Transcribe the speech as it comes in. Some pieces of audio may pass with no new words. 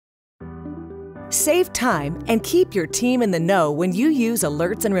Save time and keep your team in the know when you use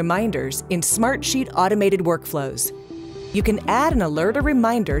alerts and reminders in Smartsheet automated workflows. You can add an alert or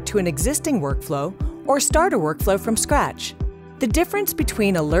reminder to an existing workflow or start a workflow from scratch. The difference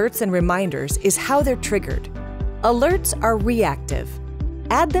between alerts and reminders is how they're triggered. Alerts are reactive.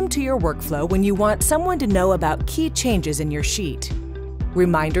 Add them to your workflow when you want someone to know about key changes in your sheet.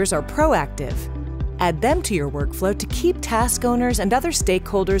 Reminders are proactive. Add them to your workflow to keep task owners and other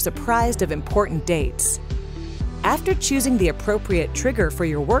stakeholders apprised of important dates. After choosing the appropriate trigger for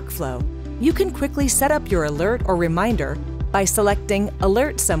your workflow, you can quickly set up your alert or reminder by selecting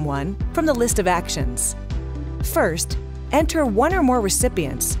Alert Someone from the list of actions. First, enter one or more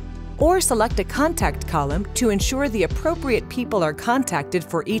recipients, or select a contact column to ensure the appropriate people are contacted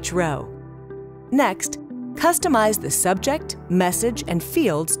for each row. Next, customize the subject, message, and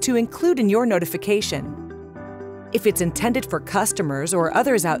fields to include in your notification. If it's intended for customers or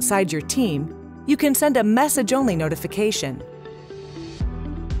others outside your team, you can send a message-only notification.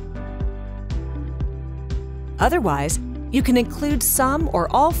 Otherwise, you can include some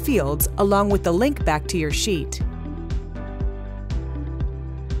or all fields along with the link back to your sheet.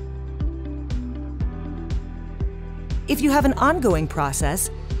 If you have an ongoing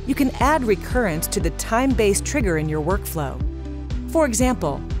process, you can add recurrence to the time-based trigger in your workflow. For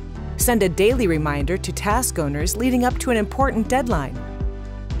example, send a daily reminder to task owners leading up to an important deadline.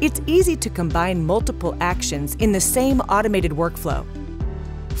 It's easy to combine multiple actions in the same automated workflow.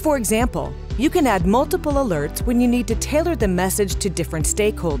 For example, you can add multiple alerts when you need to tailor the message to different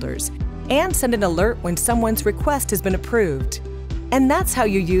stakeholders and send an alert when someone's request has been approved. And that's how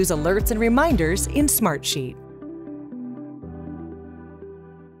you use alerts and reminders in Smartsheet.